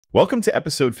Welcome to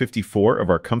episode 54 of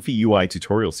our ComfyUI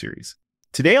tutorial series.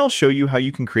 Today I'll show you how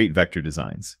you can create vector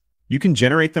designs. You can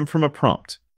generate them from a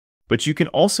prompt, but you can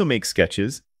also make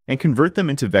sketches and convert them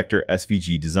into vector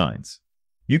SVG designs.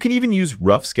 You can even use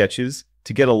rough sketches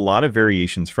to get a lot of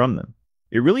variations from them.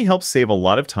 It really helps save a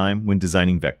lot of time when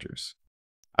designing vectors.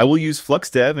 I will use Flux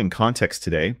Dev and Kontext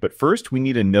today, but first we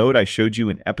need a node I showed you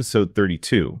in episode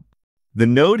 32. The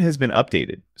node has been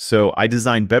updated, so I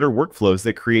designed better workflows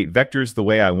that create vectors the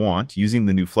way I want using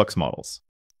the new Flux models.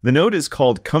 The node is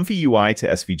called ComfyUI to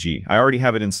SVG. I already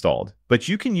have it installed, but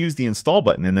you can use the install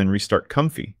button and then restart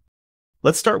Comfy.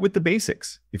 Let's start with the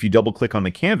basics. If you double-click on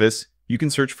the canvas, you can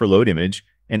search for load image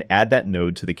and add that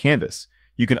node to the canvas.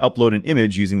 You can upload an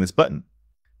image using this button.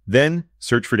 Then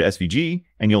search for the SVG,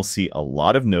 and you'll see a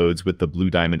lot of nodes with the blue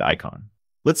diamond icon.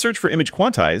 Let's search for image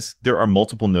quantize. There are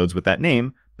multiple nodes with that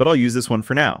name, but I'll use this one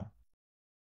for now.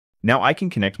 Now I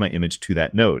can connect my image to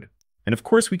that node. And of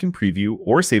course we can preview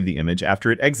or save the image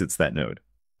after it exits that node.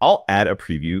 I'll add a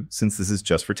preview since this is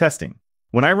just for testing.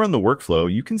 When I run the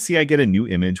workflow, you can see I get a new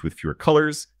image with fewer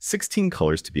colors, 16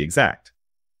 colors to be exact.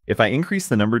 If I increase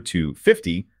the number to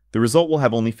 50, the result will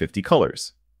have only 50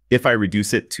 colors. If I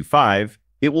reduce it to 5,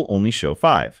 it will only show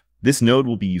 5. This node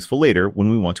will be useful later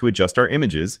when we want to adjust our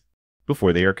images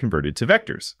before they are converted to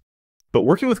vectors. But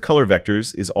working with color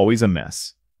vectors is always a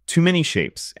mess. Too many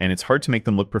shapes, and it's hard to make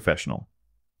them look professional.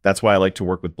 That's why I like to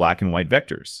work with black and white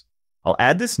vectors. I'll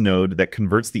add this node that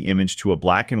converts the image to a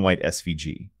black and white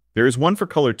SVG. There is one for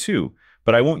color too,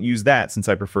 but I won't use that since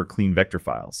I prefer clean vector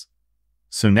files.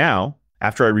 So now,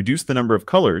 after I reduce the number of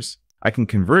colors, I can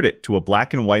convert it to a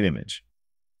black and white image.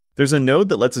 There's a node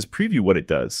that lets us preview what it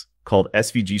does, called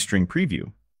SVG string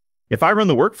preview. If I run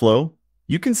the workflow,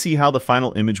 you can see how the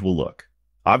final image will look.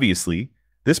 Obviously,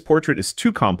 this portrait is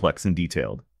too complex and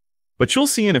detailed, but you'll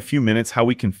see in a few minutes how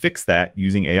we can fix that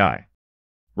using AI.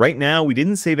 Right now, we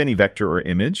didn't save any vector or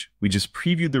image, we just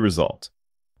previewed the result.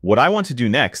 What I want to do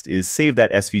next is save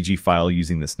that SVG file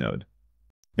using this node.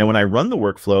 Now, when I run the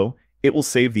workflow, it will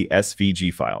save the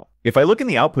SVG file. If I look in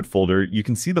the output folder, you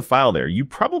can see the file there. You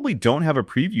probably don't have a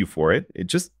preview for it,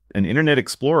 it's just an Internet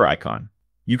Explorer icon.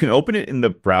 You can open it in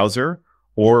the browser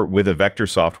or with a vector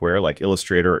software like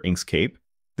Illustrator or Inkscape.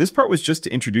 This part was just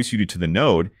to introduce you to the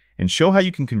node and show how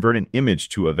you can convert an image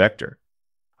to a vector.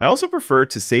 I also prefer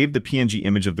to save the PNG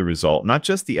image of the result, not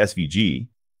just the SVG,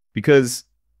 because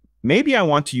maybe I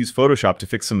want to use Photoshop to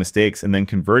fix some mistakes and then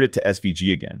convert it to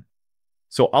SVG again.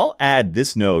 So I'll add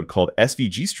this node called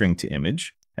SVG string to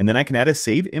image, and then I can add a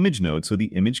save image node so the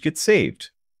image gets saved.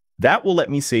 That will let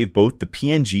me save both the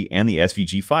PNG and the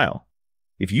SVG file.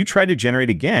 If you try to generate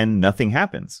again, nothing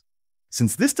happens.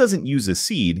 Since this doesn't use a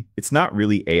seed, it's not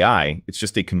really AI, it's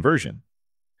just a conversion.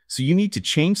 So you need to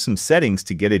change some settings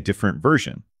to get a different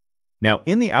version. Now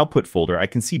in the output folder, I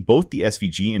can see both the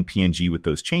SVG and PNG with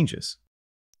those changes.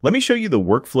 Let me show you the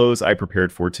workflows I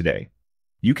prepared for today.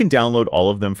 You can download all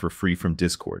of them for free from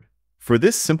Discord. For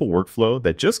this simple workflow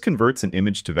that just converts an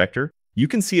image to vector, you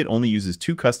can see it only uses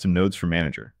 2 custom nodes for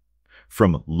Manager.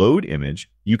 From load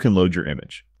image, you can load your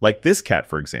image, like this cat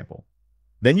for example.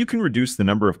 Then you can reduce the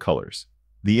number of colors.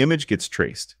 The image gets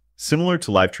traced, similar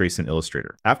to live trace in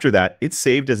Illustrator. After that, it's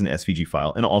saved as an SVG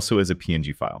file and also as a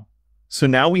PNG file. So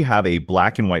now we have a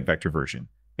black and white vector version,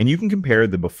 and you can compare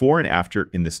the before and after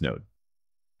in this node.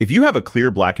 If you have a clear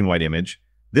black and white image,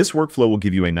 this workflow will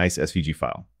give you a nice SVG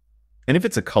file. And if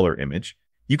it's a color image,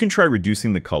 you can try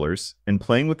reducing the colors and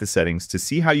playing with the settings to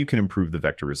see how you can improve the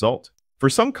vector result. For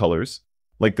some colors,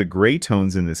 like the gray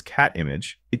tones in this cat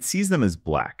image, it sees them as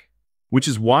black, which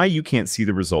is why you can't see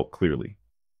the result clearly.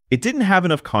 It didn't have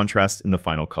enough contrast in the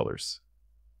final colors.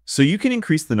 So you can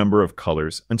increase the number of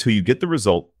colors until you get the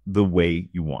result the way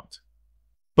you want.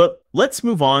 But let's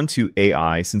move on to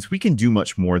AI since we can do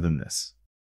much more than this.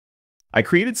 I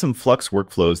created some Flux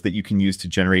workflows that you can use to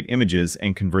generate images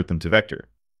and convert them to vector.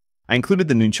 I included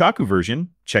the Nunchaku version,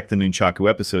 check the Nunchaku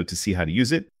episode to see how to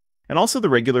use it, and also the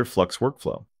regular Flux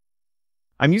workflow.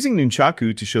 I'm using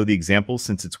Nunchaku to show the example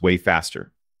since it's way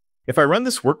faster. If I run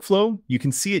this workflow, you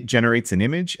can see it generates an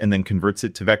image and then converts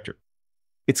it to vector.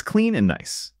 It's clean and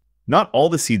nice. Not all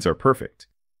the seeds are perfect,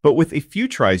 but with a few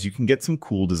tries you can get some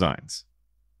cool designs.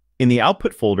 In the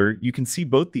output folder, you can see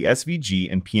both the SVG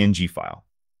and PNG file.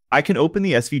 I can open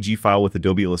the SVG file with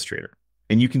Adobe Illustrator,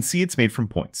 and you can see it's made from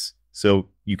points, so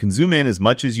you can zoom in as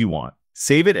much as you want,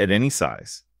 save it at any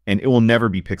size, and it will never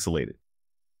be pixelated.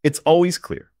 It's always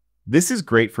clear. This is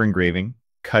great for engraving,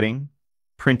 cutting,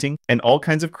 printing, and all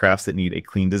kinds of crafts that need a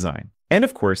clean design. And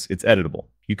of course, it's editable.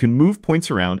 You can move points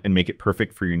around and make it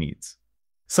perfect for your needs.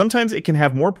 Sometimes it can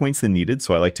have more points than needed,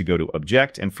 so I like to go to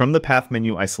Object, and from the Path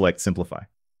menu, I select Simplify.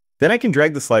 Then I can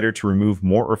drag the slider to remove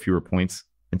more or fewer points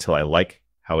until I like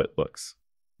how it looks.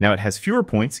 Now it has fewer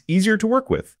points, easier to work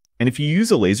with, and if you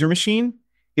use a laser machine,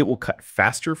 it will cut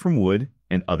faster from wood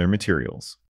and other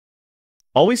materials.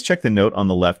 Always check the note on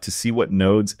the left to see what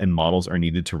nodes and models are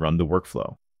needed to run the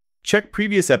workflow. Check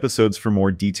previous episodes for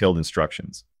more detailed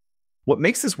instructions. What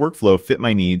makes this workflow fit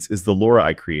my needs is the Lora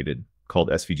I created,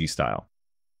 called SVG style.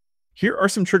 Here are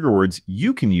some trigger words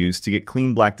you can use to get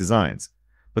clean black designs,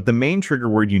 but the main trigger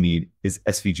word you need is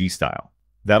SVG style.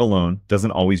 That alone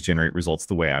doesn't always generate results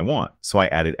the way I want, so I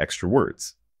added extra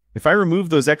words. If I remove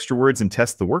those extra words and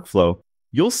test the workflow,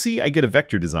 you'll see I get a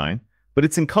vector design, but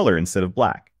it's in color instead of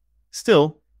black.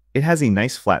 Still, it has a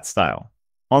nice flat style.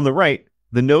 On the right,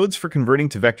 the nodes for converting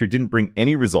to vector didn't bring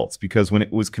any results because when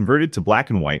it was converted to black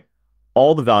and white,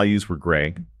 all the values were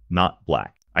gray, not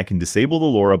black. I can disable the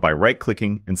Lora by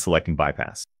right-clicking and selecting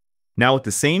bypass. Now with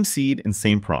the same seed and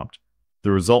same prompt,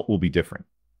 the result will be different.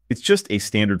 It's just a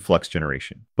standard Flux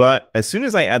generation. But as soon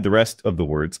as I add the rest of the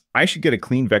words, I should get a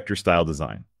clean vector style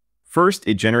design. First,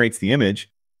 it generates the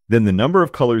image, then the number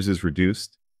of colors is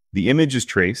reduced, the image is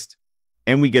traced,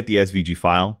 and we get the SVG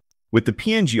file, with the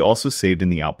PNG also saved in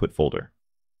the output folder.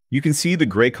 You can see the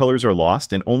gray colors are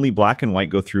lost and only black and white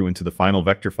go through into the final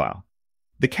vector file.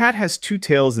 The cat has two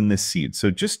tails in this seed, so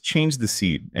just change the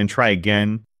seed and try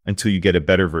again until you get a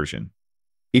better version.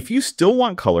 If you still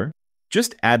want color,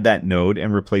 just add that node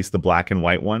and replace the black and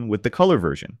white one with the color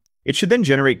version. It should then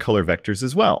generate color vectors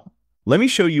as well. Let me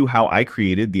show you how I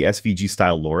created the SVG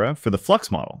style Lora for the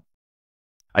Flux model.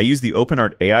 I used the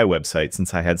OpenArt AI website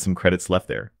since I had some credits left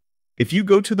there. If you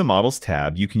go to the Models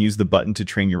tab, you can use the button to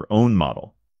train your own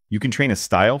model. You can train a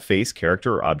style, face,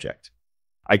 character, or object.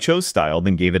 I chose style,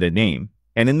 then gave it a name,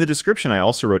 and in the description I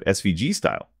also wrote SVG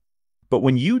style. But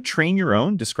when you train your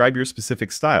own, describe your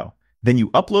specific style. Then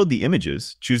you upload the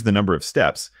images, choose the number of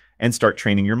steps, and start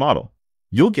training your model.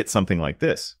 You'll get something like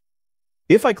this.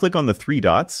 If I click on the three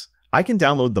dots, I can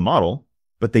download the model,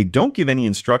 but they don't give any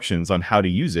instructions on how to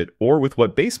use it or with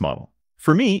what base model.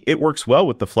 For me, it works well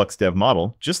with the Flux Dev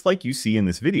model, just like you see in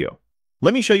this video.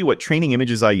 Let me show you what training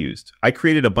images I used. I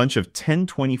created a bunch of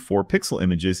 1024 pixel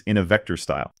images in a vector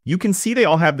style. You can see they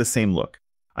all have the same look.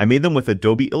 I made them with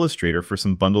Adobe Illustrator for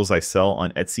some bundles I sell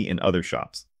on Etsy and other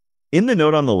shops. In the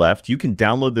note on the left, you can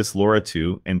download this Lora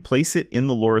 2 and place it in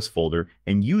the Loras folder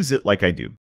and use it like I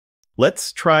do.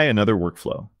 Let's try another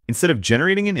workflow. Instead of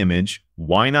generating an image,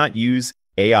 why not use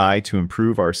AI to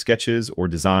improve our sketches or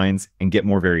designs and get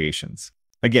more variations?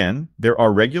 Again, there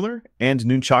are regular and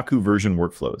Nunchaku version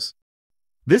workflows.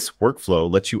 This workflow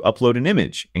lets you upload an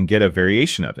image and get a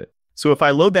variation of it. So if I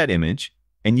load that image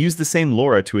and use the same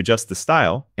Lora to adjust the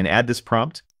style and add this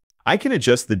prompt, I can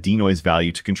adjust the denoise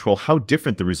value to control how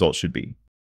different the result should be.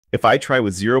 If I try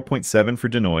with 0.7 for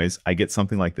denoise, I get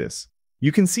something like this.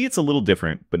 You can see it's a little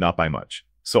different, but not by much.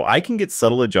 So I can get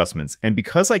subtle adjustments, and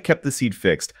because I kept the seed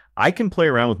fixed, I can play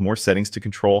around with more settings to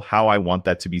control how I want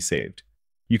that to be saved.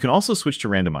 You can also switch to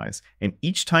randomize, and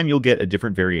each time you'll get a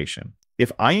different variation.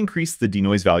 If I increase the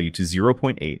denoise value to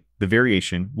 0.8, the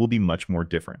variation will be much more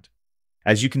different.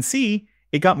 As you can see,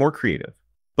 it got more creative.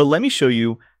 But let me show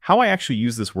you how I actually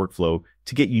use this workflow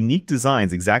to get unique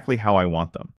designs exactly how I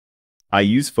want them. I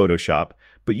use Photoshop,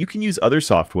 but you can use other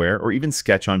software or even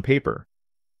sketch on paper.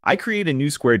 I create a new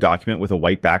square document with a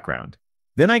white background.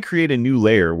 Then I create a new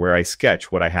layer where I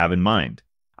sketch what I have in mind.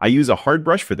 I use a hard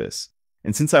brush for this.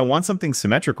 And since I want something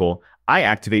symmetrical, I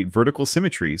activate vertical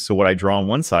symmetry so what I draw on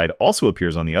one side also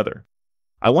appears on the other.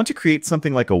 I want to create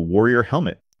something like a warrior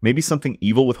helmet, maybe something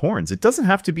evil with horns. It doesn't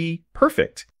have to be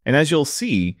perfect. And as you'll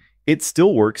see, it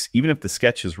still works even if the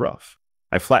sketch is rough.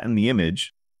 I flatten the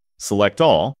image, select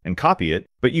all, and copy it,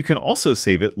 but you can also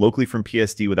save it locally from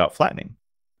PSD without flattening.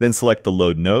 Then select the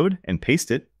load node and paste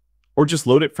it, or just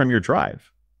load it from your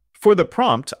drive. For the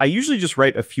prompt, I usually just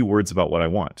write a few words about what I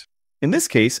want. In this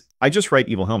case, I just write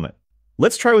evil helmet.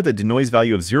 Let's try with a denoise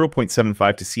value of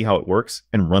 0.75 to see how it works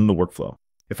and run the workflow.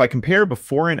 If I compare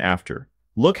before and after,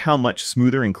 look how much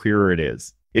smoother and clearer it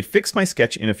is. It fixed my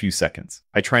sketch in a few seconds.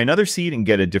 I try another seed and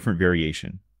get a different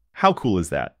variation. How cool is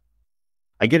that?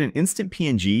 I get an instant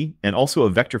PNG and also a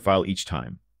vector file each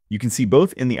time. You can see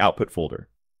both in the output folder.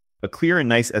 A clear and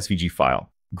nice SVG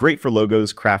file, great for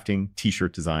logos, crafting,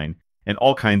 t-shirt design, and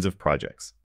all kinds of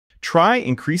projects. Try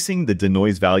increasing the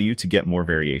denoise value to get more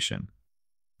variation.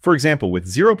 For example, with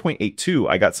 0.82,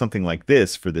 I got something like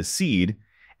this for this seed,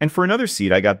 and for another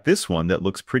seed, I got this one that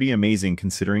looks pretty amazing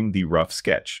considering the rough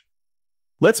sketch.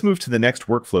 Let's move to the next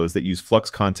workflows that use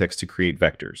Flux Kontext to create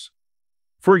vectors.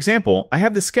 For example, I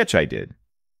have this sketch I did.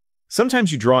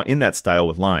 Sometimes you draw in that style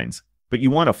with lines, but you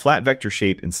want a flat vector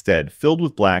shape instead, filled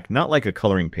with black, not like a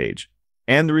coloring page.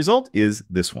 And the result is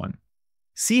this one.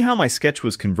 See how my sketch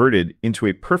was converted into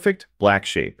a perfect black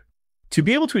shape. To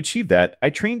be able to achieve that, I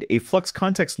trained a Flux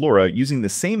Kontext Lora using the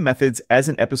same methods as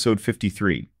in episode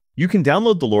 53. You can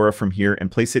download the Lora from here and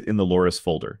place it in the Loras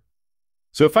folder.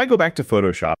 So if I go back to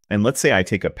Photoshop, and let's say I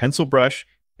take a pencil brush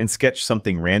and sketch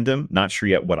something random, not sure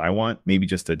yet what I want, maybe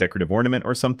just a decorative ornament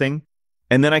or something,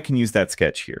 and then I can use that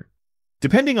sketch here.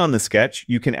 Depending on the sketch,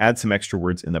 you can add some extra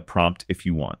words in the prompt if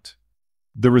you want.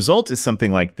 The result is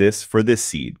something like this for this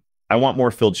seed. I want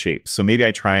more filled shapes, so maybe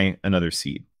I try another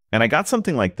seed. And I got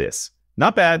something like this.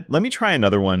 Not bad. Let me try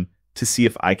another one to see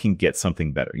if I can get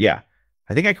something better. Yeah,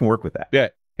 I think I can work with that. Yeah.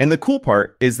 And the cool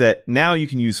part is that now you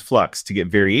can use Flux to get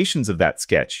variations of that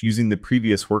sketch using the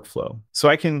previous workflow. So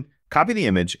I can copy the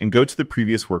image and go to the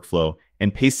previous workflow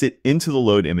and paste it into the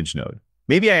load image node.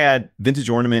 Maybe I add vintage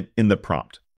ornament in the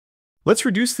prompt. Let's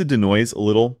reduce the denoise a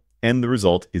little, and the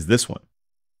result is this one.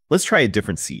 Let's try a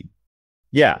different seed.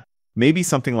 Yeah, maybe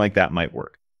something like that might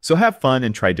work. So have fun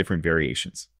and try different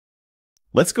variations.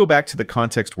 Let's go back to the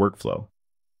context workflow.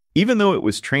 Even though it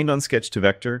was trained on sketch to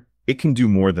vector, it can do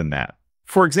more than that.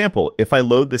 For example, if I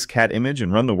load this cat image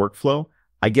and run the workflow,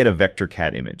 I get a vector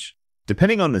cat image.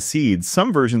 Depending on the seeds,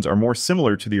 some versions are more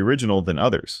similar to the original than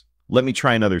others. Let me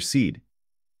try another seed.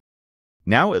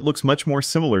 Now it looks much more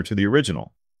similar to the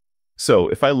original. So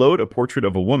if I load a portrait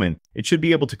of a woman, it should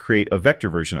be able to create a vector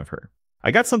version of her.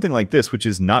 I got something like this, which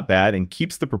is not bad and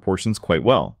keeps the proportions quite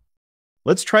well.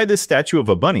 Let's try this statue of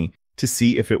a bunny to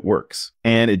see if it works.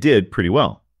 And it did pretty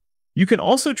well. You can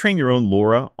also train your own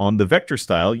Lora on the vector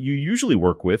style you usually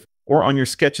work with or on your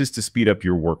sketches to speed up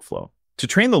your workflow. To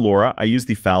train the Lora, I use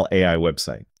the Fal AI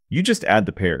website. You just add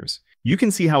the pairs. You can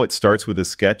see how it starts with a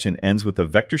sketch and ends with a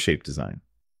vector shape design.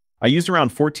 I used around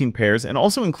 14 pairs and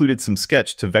also included some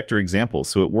sketch to vector examples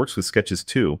so it works with sketches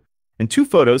too, and 2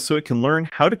 photos so it can learn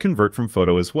how to convert from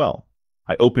photo as well.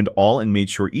 I opened all and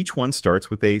made sure each one starts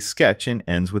with a sketch and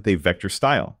ends with a vector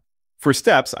style. For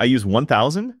steps, I use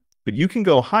 1000, but you can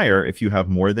go higher if you have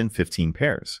more than 15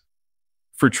 pairs.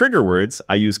 For trigger words,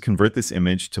 I use convert this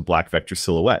image to black vector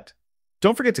silhouette.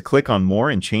 Don't forget to click on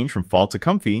more and change from Fal to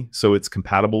Comfy so it's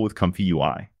compatible with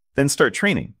ComfyUI. Then start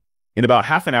training. In about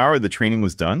half an hour, the training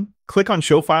was done. Click on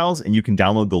Show Files and you can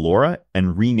download the Lora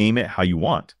and rename it how you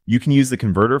want. You can use the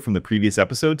converter from the previous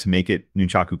episode to make it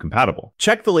Nunchaku-compatible.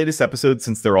 Check the latest episodes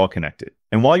since they're all connected.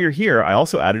 And while you're here, I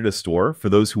also added a store for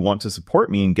those who want to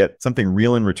support me and get something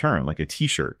real in return, like a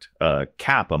t-shirt, a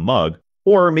cap, a mug,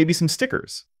 or maybe some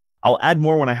stickers. I'll add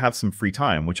more when I have some free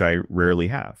time, which I rarely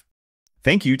have.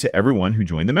 Thank you to everyone who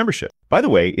joined the membership. By the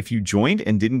way, if you joined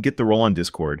and didn't get the role on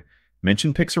Discord,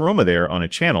 mention Pixaroma there on a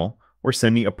channel or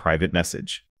send me a private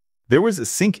message. There was a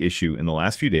sync issue in the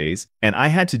last few days, and I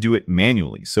had to do it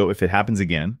manually, so if it happens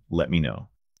again, let me know.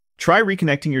 Try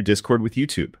reconnecting your Discord with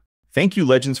YouTube. Thank you,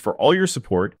 Legends, for all your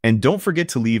support, and don't forget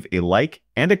to leave a like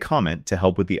and a comment to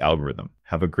help with the algorithm.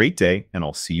 Have a great day, and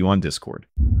I'll see you on Discord.